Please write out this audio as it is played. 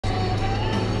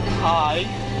Hi.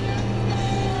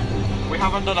 We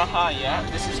haven't done a hi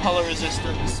yet. This is Hollow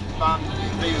Resistance band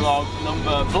vlog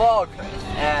number... Vlog!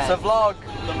 It's a vlog!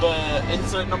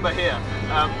 Insert number here.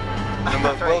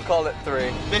 We'll call it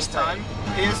 3. This time,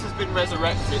 Pierce has been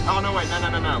resurrected. Oh no, wait,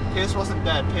 no. Pierce wasn't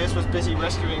dead. Pierce was busy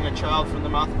rescuing a child from the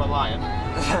mouth of a lion.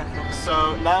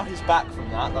 So now he's back from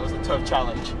that. That was a tough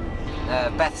challenge.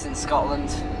 Beth's in Scotland.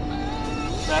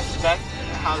 Beth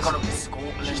has gone up to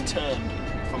Scotland. She's turned,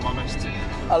 if I'm honest.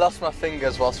 I lost my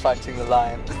fingers whilst fighting the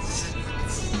lion.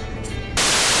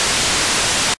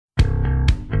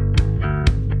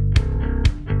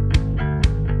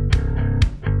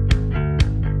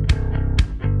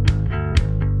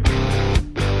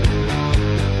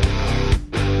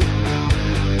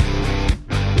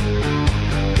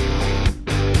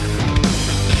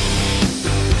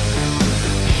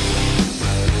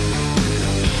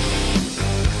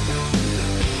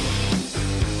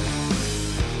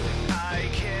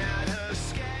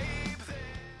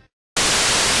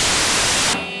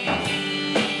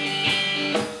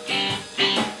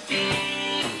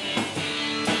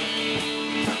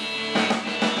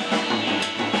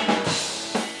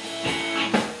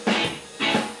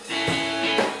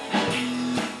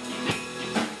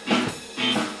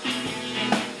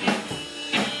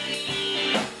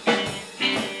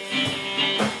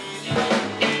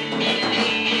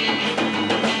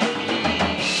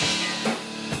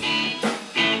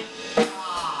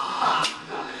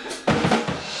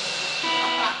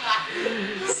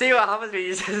 See what happens when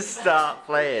you just start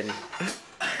playing.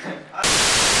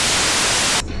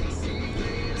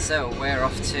 So we're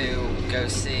off to go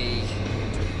see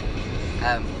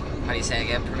how do you say it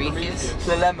again? Prometheus?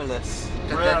 The Lemulus.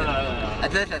 I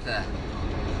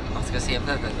have to go see a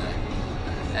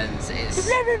and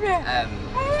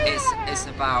it's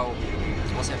about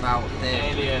what's it about? The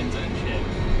aliens and shit.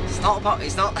 It's not about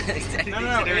it's anything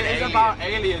No, it is about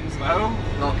aliens though.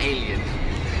 Not alien.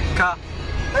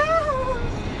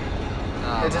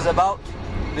 It is about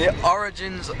the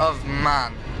origins of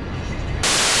man.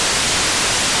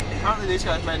 Apparently these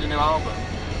guys made a new album,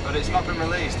 but it's not been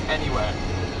released anywhere.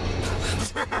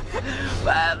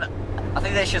 I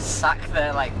think they should sack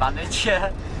their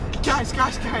manager. Guys,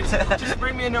 just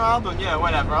bring me a new album. Yeah,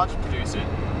 whatever, I'll just produce it.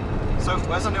 So,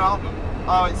 where's the new album?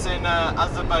 Oh, it's in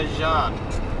Azerbaijan.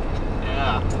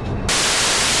 Yeah.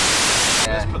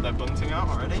 Let's put their bunting out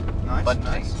already. Nice, bunting.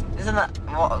 nice. Isn't that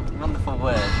what a wonderful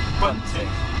word? Bunting.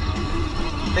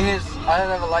 Thing is, I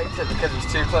never liked it because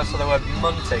it's too close to the word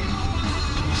munting.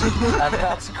 And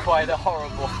that's quite a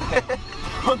horrible thing.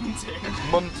 Bunting.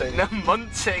 Munting. No,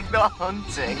 munting, not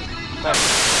hunting.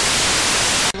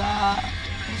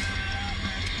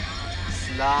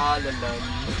 Slalom.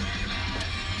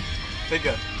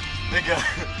 Bigger.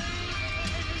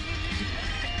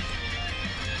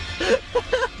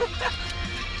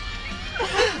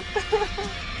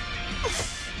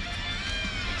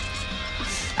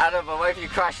 Adam, but what if you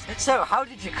crashed? So, how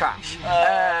did you crash?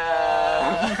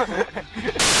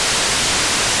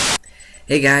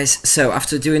 Hey guys, so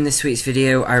after doing this week's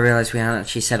video, I realised we hadn't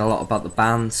actually said a lot about the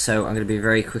band, so I'm going to be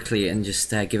very quickly and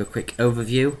just give a quick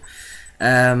overview.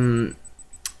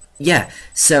 Yeah,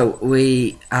 so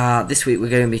this week we're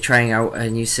going to be trying out a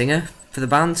new singer for the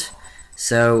band,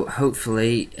 so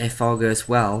hopefully, if all goes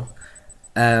well,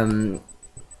 soon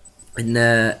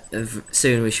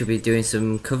we should be doing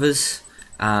some covers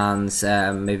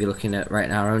and maybe looking at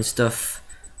writing our own stuff,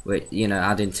 with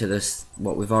adding to this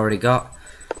what we've already got.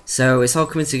 So it's all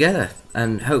coming together,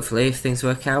 and hopefully, if things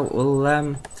work out,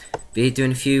 we'll be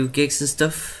doing a few gigs and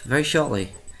stuff very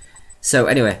shortly. So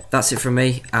anyway, that's it from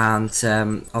me, and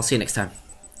I'll see you next time.